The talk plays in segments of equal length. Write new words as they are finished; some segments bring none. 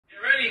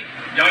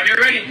Y'all get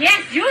ready?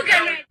 Yes, you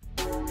get ready.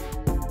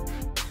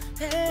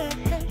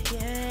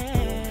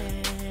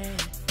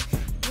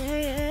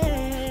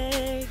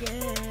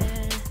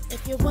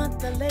 If you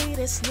want the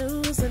latest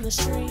news in the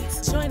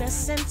streets, join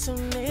us and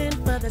tune in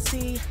for the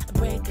tea.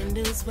 Breaking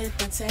news with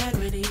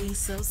integrity.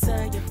 So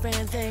tell your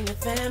friends and your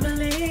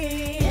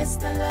family. It's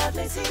the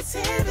Lovelyti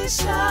TV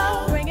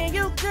show, bringing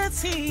you good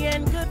tea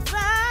and good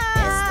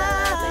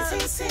vibes.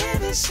 It's the Lovelyti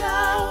TV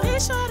show. Be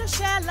sure to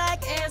share,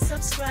 like, and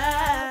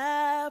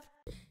subscribe.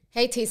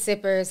 Hey tea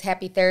sippers,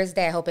 happy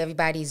Thursday. I hope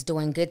everybody's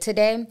doing good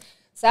today.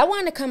 So I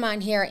wanted to come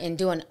on here and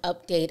do an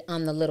update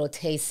on the Lil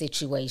Tay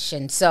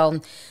situation. So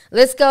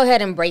let's go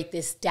ahead and break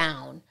this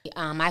down.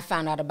 I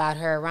found out about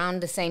her around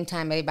the same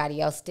time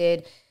everybody else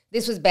did.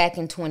 This was back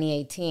in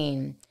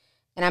 2018.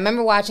 And I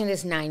remember watching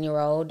this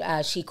 9-year-old.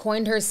 She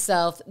coined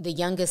herself the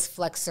youngest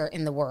flexer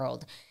in the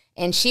world.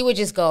 And she would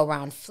just go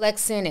around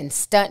flexing and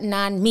stunting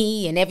on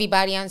me and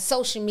everybody on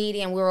social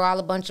media. And we were all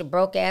a bunch of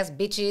broke-ass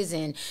bitches.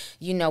 And,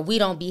 you know, we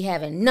don't be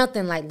having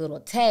nothing like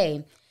Lil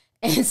Tay.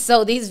 And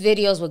so these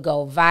videos would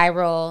go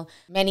viral.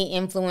 Many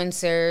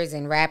influencers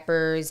and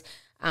rappers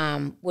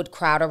would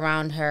crowd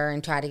around her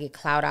and try to get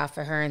clout off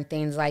of her and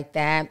things like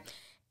that.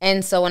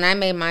 And so when I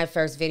made my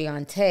first video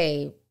on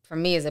Tay, for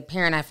me as a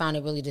parent, I found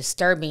it really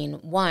disturbing.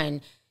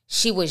 One,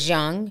 she was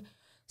young.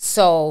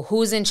 So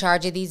who's in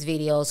charge of these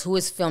videos? Who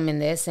is filming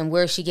this? And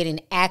where is she getting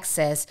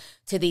access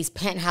to these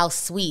penthouse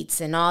suites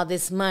and all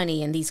this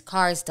money and these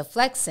cars to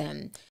flex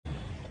in?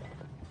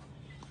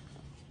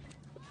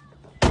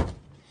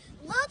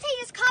 Lil Tay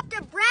just copped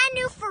a brand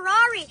new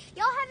Ferrari.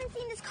 Y'all haven't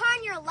seen this car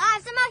in your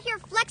lives. I'm out here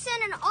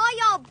flexing and all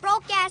y'all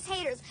broke ass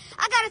haters.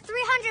 I got a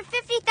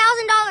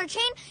 $350,000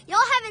 chain. Y'all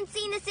haven't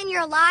seen this in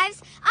your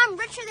lives. I'm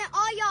richer than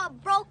all y'all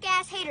broke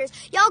ass haters.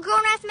 Y'all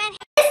grown ass men.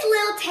 It's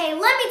Lil Tay.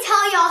 Let me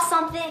tell y'all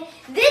something.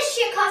 This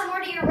shit costs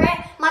more to your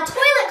rent. My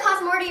toilet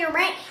costs more to your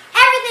rent.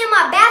 Everything in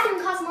my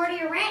bathroom costs more to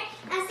your rent.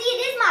 And see,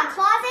 this is my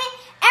closet.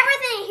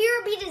 Everything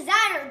here be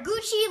designer.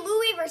 Gucci,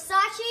 Louis,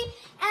 Versace.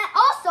 And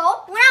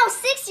also, when I was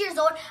 6 years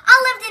old, I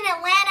lived in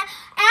Atlanta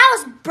and I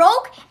was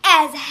broke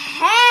as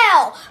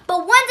hell.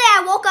 But one day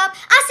I woke up,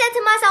 I said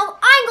to myself,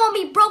 I ain't gonna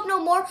be broke no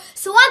more.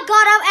 So I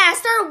got up and I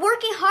started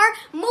working hard,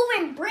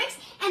 moving bricks,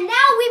 and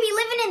now we be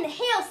living in the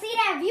hills. See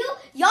that view?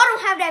 Y'all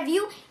don't have that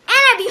view. And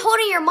I be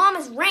holding your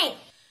mama's rent.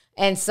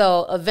 And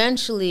so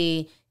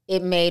eventually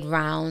it made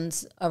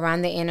rounds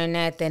around the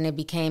internet, then it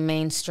became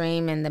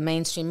mainstream, and the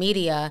mainstream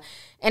media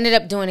ended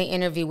up doing an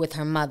interview with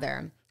her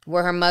mother,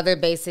 where her mother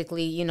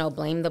basically, you know,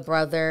 blamed the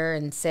brother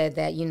and said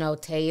that, you know,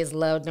 Tay is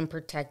loved and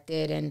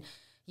protected and,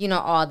 you know,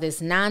 all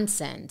this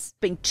nonsense.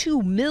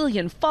 2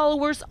 million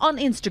followers on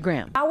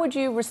Instagram. How would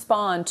you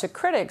respond to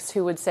critics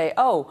who would say,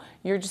 oh,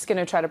 you're just going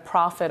to try to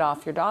profit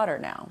off your daughter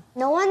now?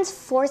 No one's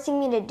forcing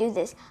me to do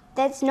this.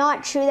 That's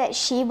not true that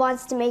she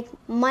wants to make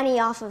money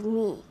off of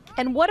me.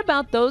 And what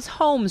about those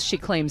homes she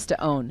claims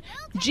to own?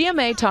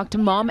 GMA talked to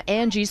Mom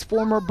Angie's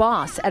former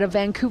boss at a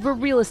Vancouver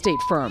real estate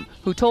firm,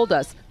 who told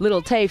us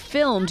Lil Tay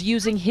filmed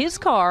using his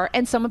car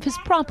and some of his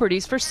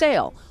properties for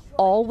sale,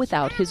 all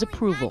without his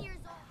approval.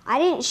 I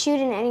didn't shoot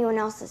in anyone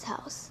else's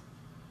house.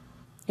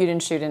 You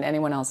didn't shoot in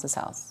anyone else's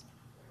house?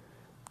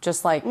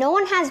 Just like... No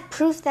one has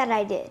proof that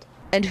I did.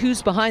 And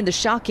who's behind the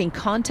shocking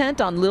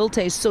content on Lil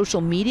Tay's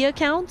social media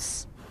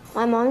accounts?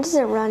 My mom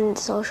doesn't run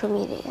social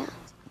media.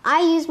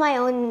 I use my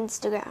own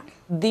Instagram.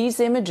 These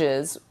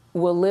images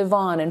will live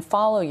on and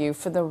follow you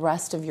for the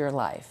rest of your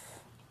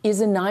life.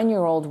 Is a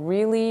 9-year-old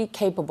really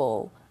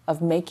capable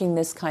of making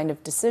this kind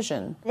of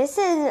decision? This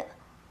is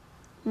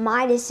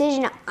my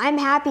decision. I'm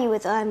happy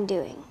with what I'm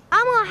doing.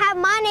 I'm gonna have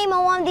my name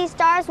on one of these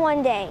stars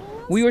one day.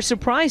 We were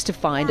surprised to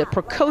find a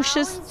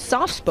precocious,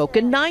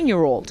 soft-spoken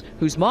 9-year-old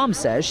whose mom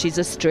says she's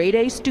a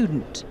straight-A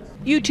student.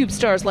 YouTube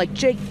stars like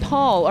Jake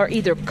Paul are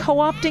either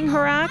co-opting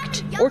her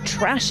act or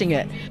trashing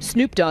it.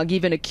 Snoop Dogg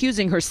even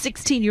accusing her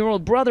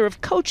 16-year-old brother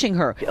of coaching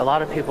her. A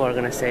lot of people are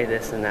going to say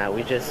this and that.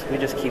 We just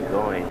keep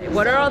going.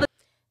 What are all the...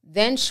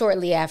 Then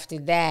shortly after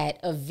that,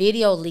 a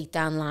video leaked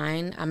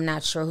online. I'm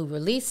not sure who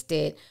released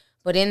it,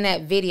 but in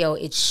that video,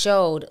 it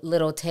showed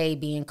Lil Tay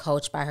being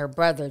coached by her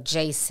brother,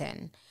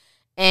 Jason.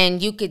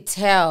 And you could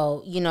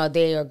tell, you know,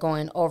 they are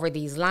going over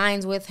these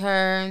lines with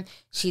her.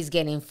 She's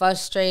getting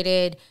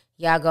frustrated.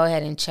 Y'all go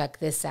ahead and check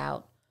this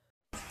out.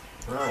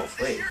 No,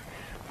 wait.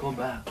 Go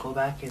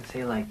back and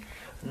say like,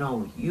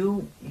 no,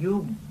 you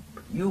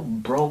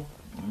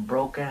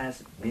broke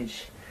ass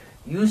bitch.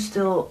 You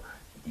still,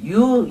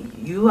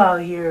 you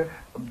out here,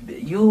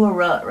 you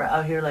are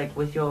out here like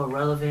with your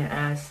irrelevant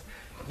ass.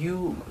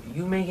 You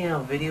making a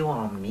video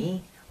on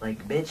me?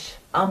 Like, bitch,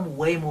 I'm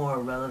way more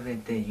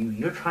irrelevant than you.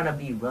 You're trying to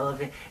be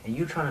relevant and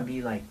you trying to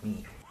be like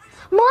me.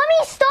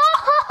 Mommy, stop!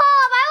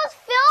 I was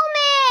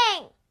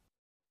filming!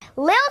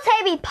 Lil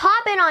Tay be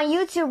popping on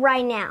YouTube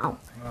right now.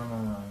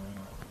 No.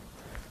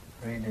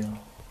 Redo.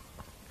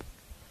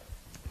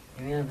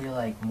 You need to be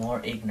like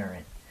more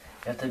ignorant.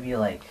 You have to be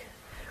like,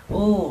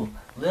 ooh,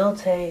 Lil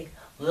Tay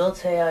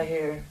out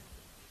here.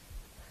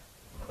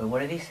 Wait, what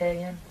did he say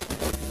again?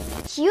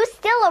 You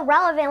still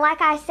irrelevant, like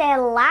I said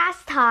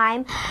last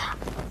time.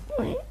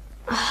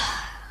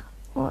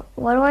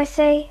 What do I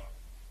say?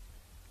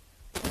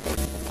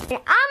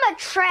 I'm a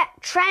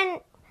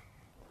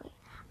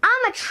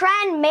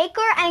trend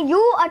maker, and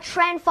you a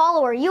trend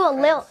follower. You a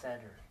Lil. All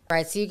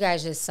right, so you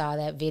guys just saw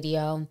that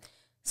video.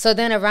 So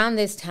then around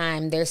this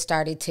time, there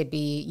started to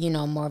be, you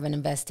know, more of an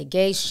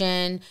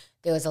investigation.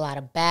 There was a lot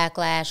of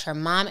backlash. Her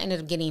mom ended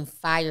up getting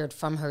fired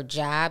from her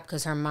job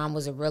because her mom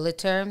was a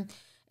realtor.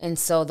 And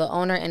so the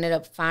owner ended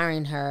up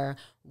firing her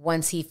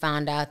once he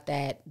found out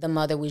that the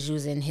mother was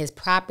using his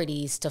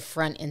properties to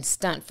front and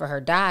stunt for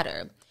her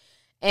daughter.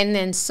 And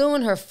then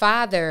soon her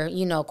father,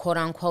 you know, quote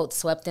unquote,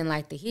 swept in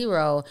like the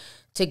hero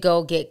to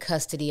go get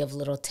custody of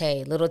Lil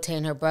Tay. Lil Tay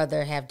and her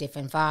brother have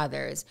different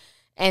fathers.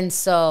 And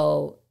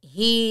so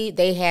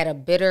they had a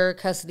bitter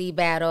custody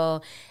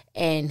battle,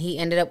 and he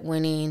ended up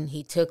winning.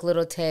 He took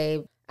Lil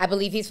Tay. I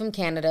believe he's from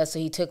Canada, so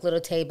he took Lil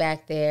Tay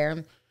back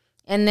there.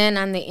 And then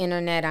on the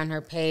internet, on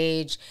her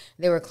page,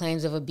 there were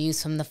claims of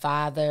abuse from the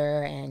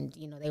father, and,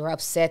 you know, they were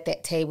upset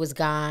that Tay was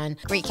gone.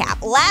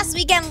 Recap. Last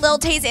weekend, Lil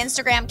Tay's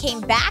Instagram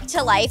came back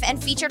to life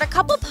and featured a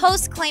couple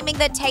posts claiming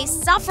that Tay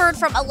suffered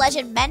from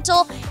alleged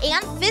mental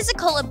and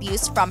physical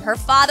abuse from her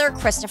father,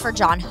 Christopher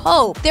John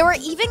Hope. There were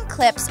even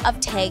clips of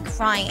Tay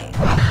crying.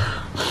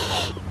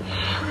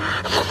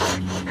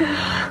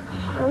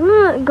 I'm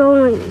not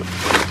going.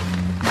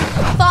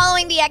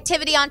 Following the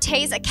activity on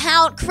Tay's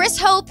account, Chris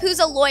Hope, who's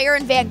a lawyer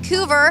in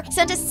Vancouver,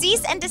 sent a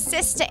cease and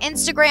desist to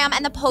Instagram,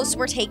 and the posts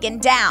were taken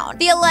down.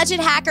 The alleged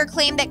hacker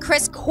claimed that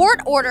Chris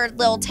court-ordered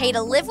Lil Tay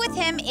to live with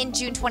him in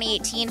June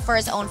 2018 for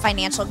his own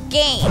financial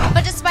gain.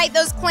 But despite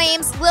those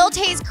claims, Lil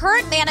Tay's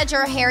current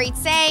manager, Harry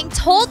Tsang,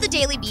 told the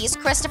Daily Beast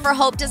Christopher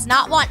Hope does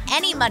not want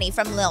any money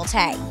from Lil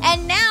Tay.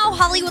 And now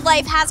Hollywood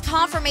Life has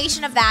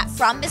confirmation of that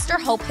from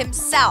Mr. Hope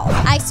himself.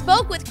 I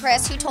spoke with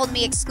Chris, who told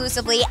me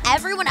exclusively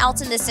everyone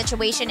else in this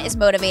situation is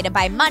motivated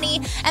by money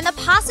and the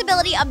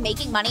possibility of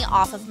making money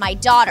off of my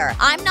daughter.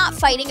 I'm not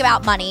fighting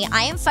about money.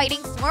 I am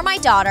fighting for my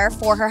daughter,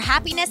 for her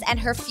happiness and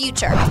her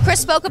future. Chris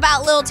spoke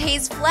about Lil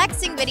Tay's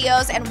flexing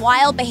videos and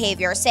wild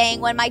behavior, saying,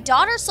 when my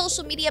daughter's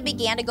social media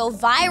began to go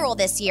viral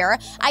this year,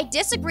 I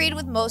disagreed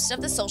with most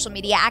of the social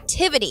media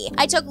activity.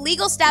 I took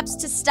legal steps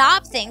to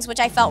stop things which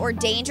I felt were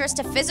dangerous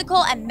to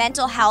physical and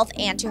mental health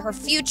and to her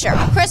future.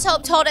 Chris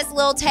Hope told us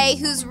Lil Tay,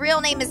 whose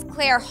real name is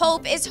Claire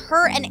Hope, is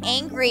hurt and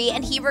angry,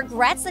 and he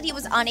regrets that he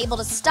was unable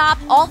to stop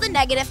all the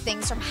negative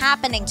things from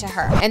happening to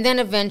her. And then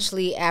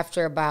eventually,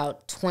 after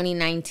about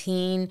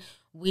 2019,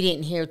 we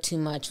didn't hear too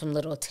much from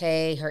Lil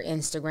Tay. Her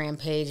Instagram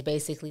page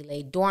basically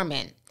lay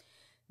dormant.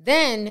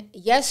 Then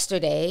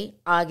yesterday,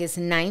 August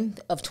 9th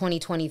of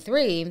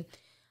 2023,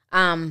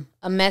 a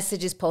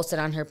message is posted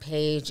on her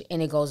page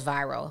and it goes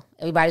viral.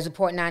 Everybody's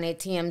reporting on it,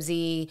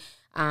 TMZ,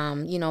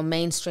 you know,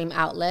 mainstream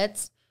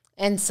outlets.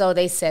 And so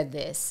they said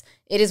this: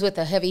 it is with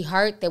a heavy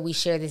heart that we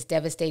share this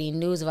devastating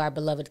news of our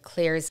beloved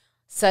Claire's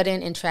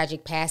sudden and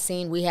tragic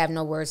passing. We have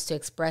no words to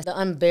express the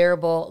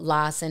unbearable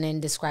loss and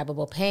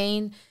indescribable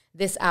pain.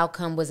 This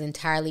outcome was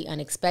entirely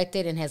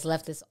unexpected and has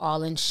left us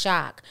all in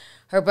shock.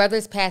 Her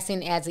brother's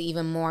passing adds an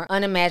even more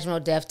unimaginable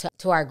depth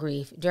to our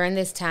grief. During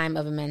this time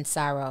of immense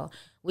sorrow,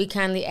 we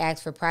kindly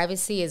ask for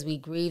privacy as we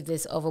grieve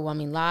this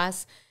overwhelming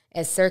loss,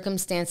 as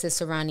circumstances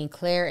surrounding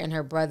Claire and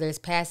her brother's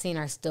passing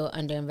are still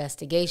under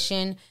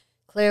investigation.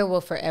 Claire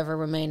will forever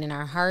remain in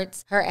our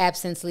hearts, her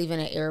absence leaving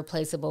an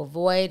irreplaceable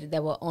void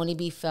that will only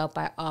be felt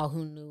by all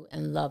who knew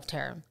and loved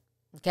her.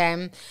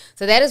 Okay?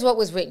 So that is what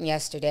was written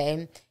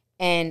yesterday.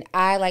 And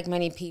I, like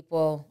many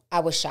people, I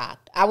was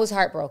shocked. I was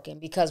heartbroken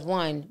because,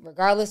 one,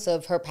 regardless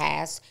of her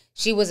past,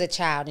 she was a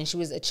child, and she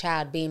was a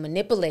child being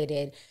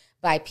manipulated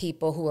by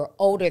people who were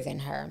older than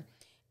her.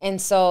 And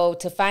so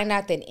to find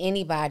out that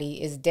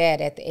anybody is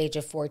dead at the age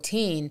of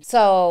 14.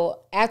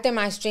 So after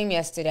my stream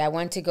yesterday, I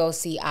went to go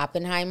see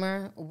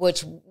Oppenheimer,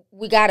 which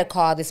we got to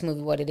call this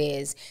movie what it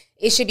is.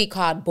 It should be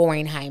called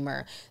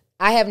Boringheimer.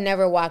 I have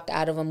never walked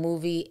out of a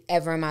movie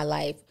ever in my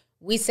life.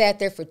 We sat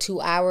there for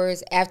 2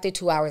 hours. After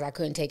 2 hours, I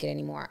couldn't take it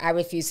anymore. I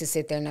refused to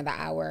sit there another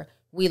hour.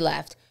 We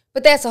left.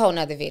 But that's a whole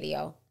nother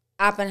video.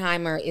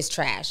 Oppenheimer is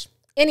trash.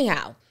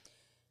 Anyhow,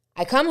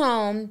 I come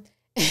home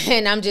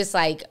and I'm just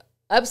like,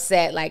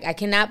 upset. Like, I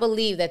cannot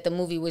believe that the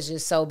movie was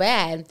just so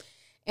bad.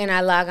 And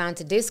I log on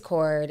to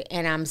Discord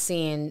and I'm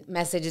seeing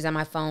messages on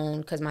my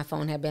phone because my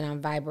phone had been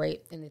on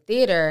vibrate in the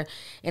theater.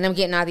 And I'm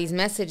getting all these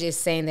messages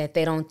saying that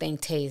they don't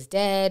think Tay's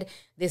dead.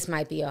 This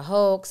might be a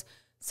hoax.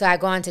 So I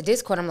go on to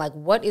Discord. I'm like,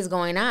 what is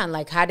going on?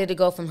 Like, how did it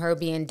go from her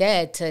being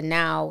dead to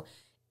now,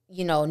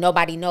 you know,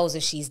 nobody knows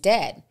if she's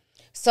dead?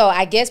 So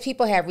I guess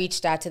people have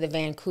reached out to the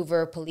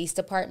Vancouver Police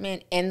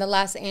Department and the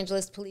Los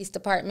Angeles Police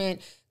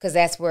Department because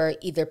that's where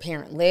either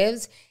parent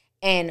lives.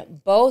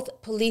 And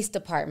both police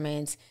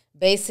departments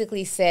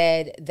basically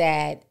said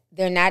that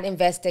they're not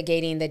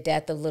investigating the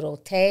death of Lil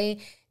Tay.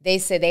 They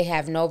said they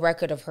have no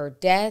record of her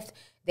death.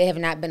 They have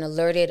not been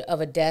alerted of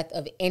a death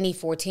of any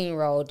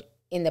 14-year-old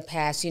in the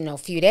past,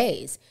 few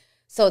days.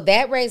 So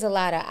that raised a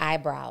lot of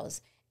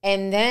eyebrows.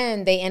 And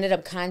then they ended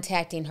up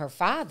contacting her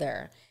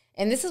father.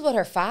 And this is what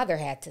her father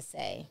had to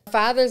say. Her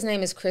father's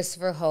name is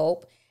Christopher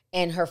Hope,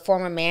 and her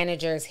former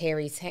manager is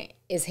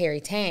Harry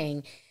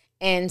Tang.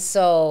 And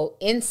so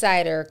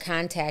Insider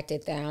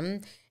contacted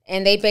them,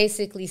 and they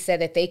basically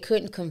said that they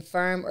couldn't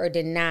confirm or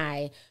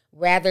deny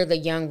rather the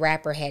young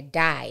rapper had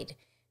died.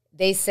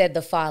 They said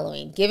the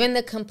following: given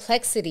the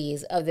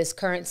complexities of the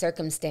current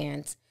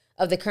circumstances,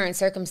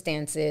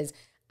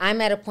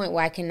 I'm at a point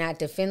where I cannot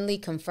definitively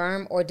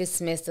confirm or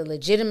dismiss the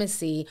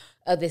legitimacy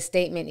of the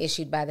statement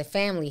issued by the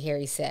family,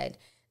 Harry said.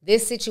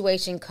 This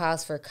situation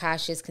calls for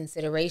cautious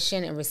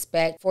consideration and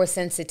respect for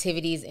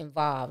sensitivities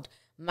involved.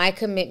 My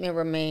commitment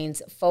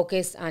remains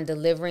focused on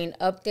delivering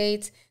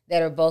updates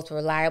that are both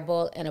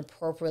reliable and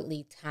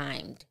appropriately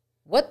timed.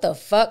 What the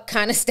fuck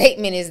kind of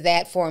statement is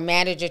that for a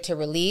manager to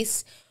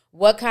release?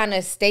 What kind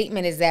of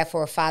statement is that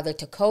for a father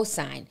to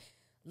co-sign?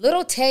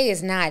 Lil Tay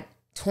is not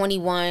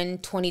 21,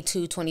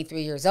 22,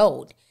 23 years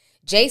old.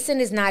 Jason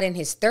is not in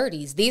his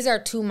 30s. These are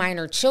two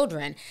minor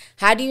children.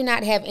 How do you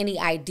not have any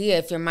idea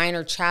if your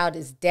minor child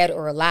is dead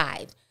or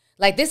alive?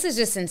 Like, this is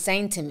just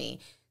insane to me.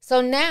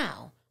 So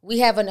now we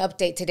have an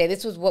update today.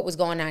 This was what was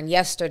going on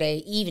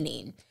yesterday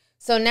evening.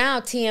 So now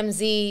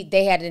TMZ,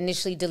 they had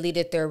initially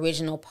deleted their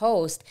original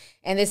post,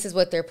 and this is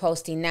what they're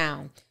posting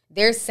now.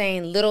 They're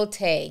saying, Lil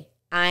Tay,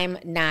 I'm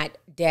not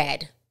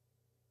dead.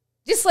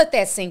 Just let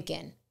that sink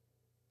in.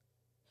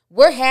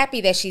 We're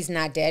happy that she's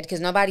not dead because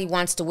nobody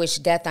wants to wish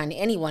death on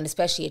anyone,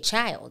 especially a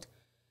child.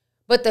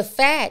 But the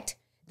fact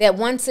that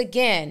once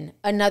again,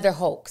 another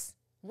hoax.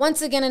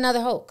 Once again,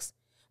 another hoax.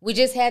 We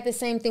just had the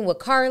same thing with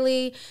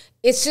Carly.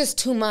 It's just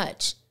too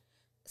much.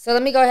 So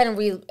let me go ahead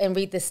and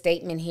read the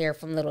statement here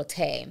from Lil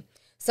Tay.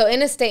 So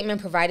in a statement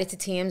provided to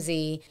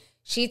TMZ,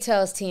 she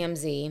tells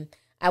TMZ,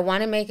 I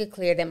want to make it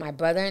clear that my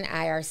brother and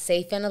I are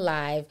safe and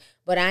alive,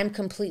 but I'm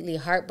completely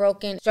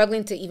heartbroken,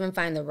 struggling to even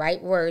find the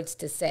right words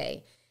to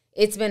say.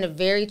 It's been a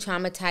very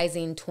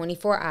traumatizing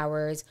 24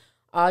 hours.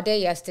 All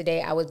day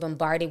yesterday, I was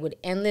bombarded with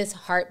endless,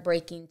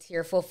 heartbreaking,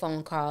 tearful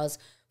phone calls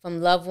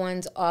from loved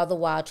ones, all the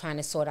while trying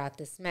to sort out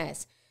this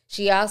mess.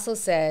 She also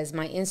says,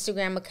 my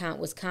Instagram account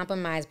was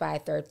compromised by a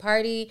third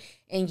party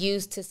and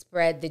used to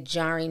spread the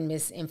jarring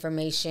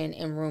misinformation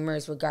and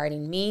rumors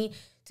regarding me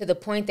to the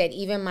point that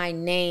even my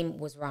name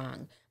was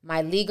wrong.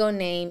 My legal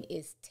name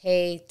is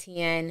Tay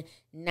Tien,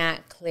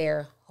 not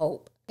Claire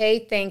Hope. Tay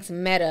thanks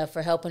Meta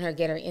for helping her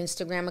get her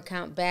Instagram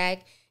account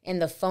back,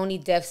 and the phony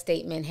death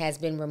statement has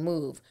been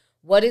removed.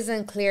 What is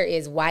unclear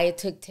is why it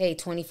took Tay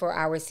 24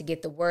 hours to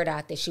get the word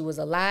out that she was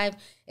alive,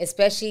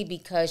 especially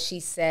because she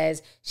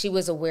says she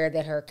was aware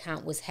that her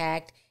account was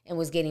hacked and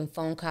was getting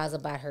phone calls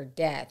about her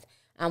death.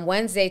 On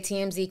Wednesday,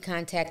 TMZ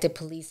contacted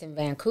police in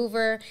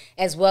Vancouver,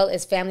 as well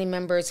as family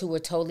members who were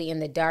totally in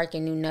the dark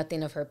and knew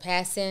nothing of her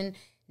passing.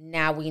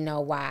 Now we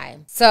know why.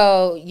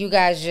 So you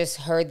guys just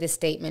heard the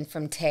statement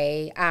from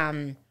Tay.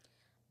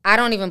 I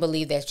don't even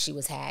believe that she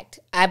was hacked.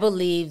 I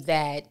believe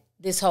that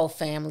this whole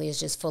family is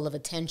just full of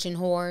attention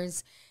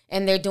whores,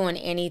 and they're doing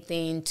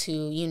anything to,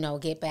 you know,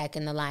 get back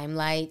in the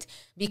limelight.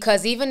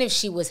 Because even if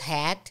she was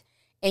hacked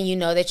and you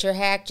know that you're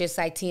hacked, just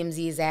like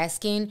TMZ is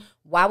asking,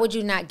 why would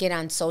you not get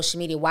on social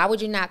media? Why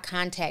would you not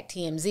contact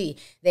TMZ?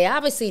 They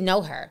obviously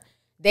know her.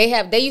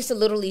 They used to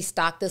literally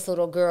stalk this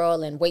little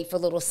girl and wait for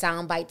little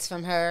sound bites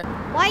from her.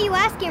 Why are you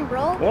asking,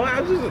 bro?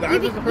 Well,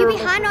 You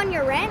behind on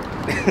your rent?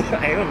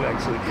 I am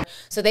actually.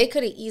 So they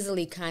could have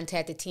easily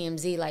contacted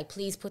TMZ, like,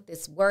 please put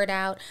this word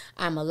out.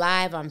 I'm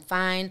alive. I'm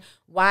fine.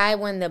 Why,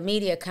 when the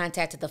media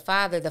contacted the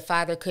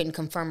father couldn't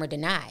confirm or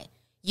deny?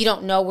 You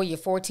don't know where your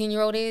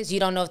 14-year-old is. You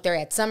don't know if they're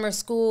at summer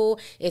school,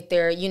 if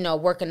they're, you know,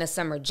 working a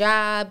summer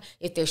job,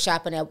 if they're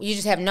shopping at. You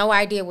just have no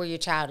idea where your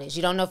child is.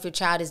 You don't know if your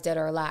child is dead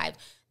or alive.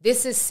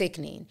 This is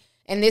sickening.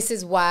 And this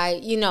is why,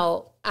 you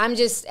know, I'm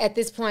just, at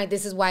this point,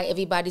 this is why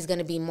everybody's going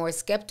to be more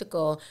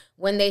skeptical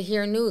when they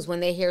hear news, when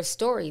they hear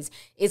stories.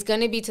 It's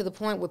going to be to the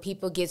point where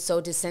people get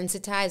so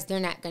desensitized, they're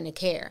not going to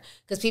care.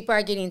 Because people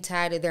are getting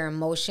tired of their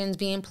emotions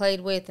being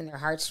played with and their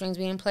heartstrings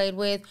being played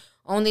with,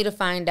 only to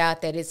find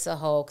out that it's a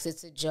hoax,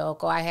 it's a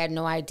joke, oh, I had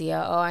no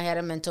idea, oh, I had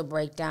a mental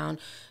breakdown.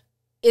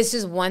 It's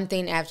just one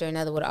thing after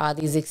another with all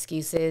these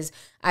excuses.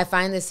 I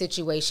find this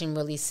situation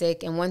really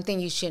sick. And one thing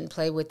you shouldn't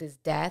play with is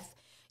death.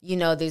 You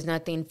know, there's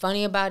nothing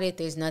funny about it.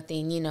 There's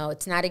nothing, you know,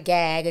 it's not a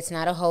gag. It's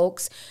not a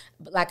hoax.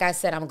 But like I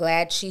said, I'm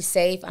glad she's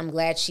safe. I'm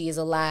glad she is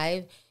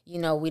alive. You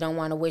know, we don't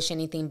want to wish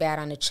anything bad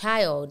on a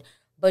child.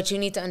 But you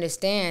need to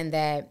understand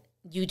that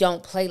you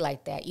don't play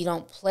like that. You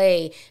don't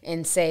play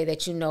and say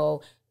that, you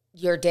know,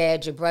 you're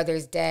dead, your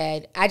brother's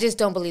dead. I just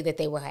don't believe that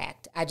they were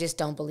hacked. I just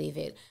don't believe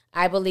it.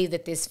 I believe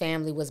that this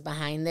family was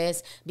behind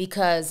this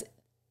because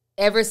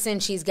ever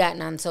since she's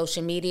gotten on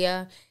social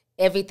media,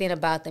 everything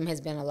about them has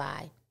been a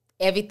lie.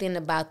 Everything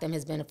about them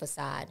has been a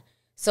facade.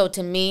 So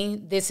to me,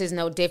 this is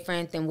no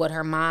different than what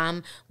her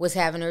mom was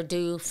having her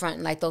do,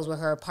 fronting like those were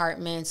her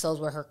apartments, those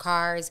were her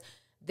cars.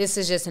 This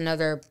is just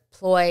another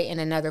ploy and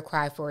another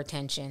cry for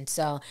attention.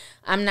 So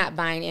I'm not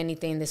buying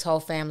anything. This whole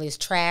family is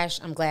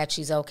trash. I'm glad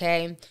she's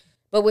okay.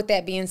 But with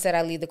that being said,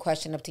 I leave the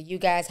question up to you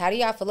guys. How do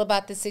y'all feel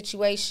about this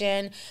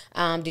situation?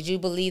 Did you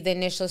believe the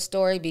initial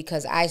story?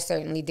 Because I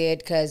certainly did,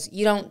 because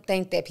you don't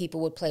think that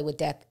people would play with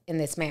death in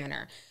this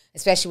manner.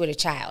 especially with a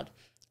child.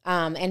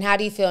 And how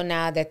do you feel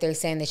now that they're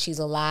saying that she's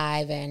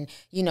alive and,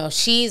 you know,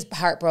 she's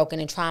heartbroken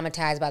and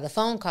traumatized by the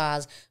phone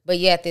calls, but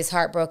yet this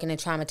heartbroken and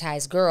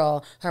traumatized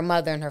girl, her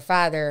mother and her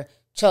father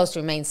chose to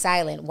remain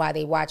silent while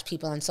they watched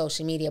people on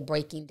social media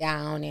breaking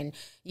down. And,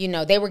 you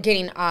know, they were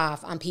getting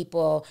off on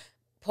people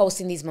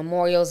posting these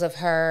memorials of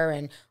her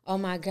and, oh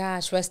my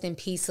gosh, rest in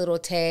peace, Lil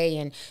Tay,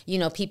 and, you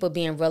know, people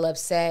being real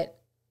upset.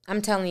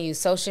 I'm telling you,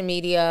 social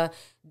media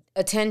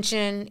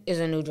attention is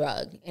a new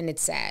drug, and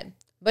it's sad.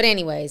 But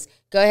anyways,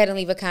 go ahead and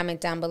leave a comment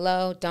down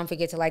below. Don't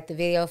forget to like the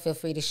video. Feel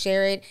free to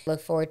share it.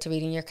 Look forward to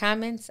reading your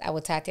comments. I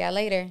will talk to y'all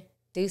later.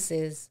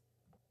 Deuces.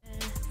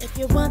 If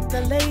you want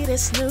the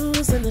latest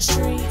news in the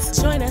streets,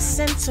 join us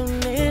and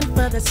tune in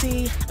for the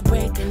tea.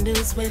 Breaking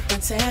news with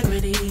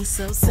integrity.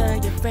 So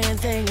tell your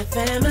friends and your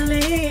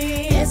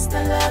family. It's the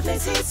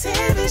Lovelyti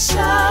TV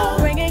show,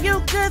 bringing you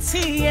good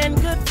tea and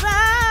good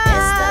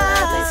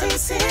vibes.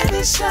 It's the Lovelyti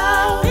TV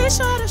show. Be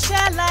sure to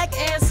share, like,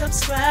 and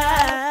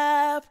subscribe.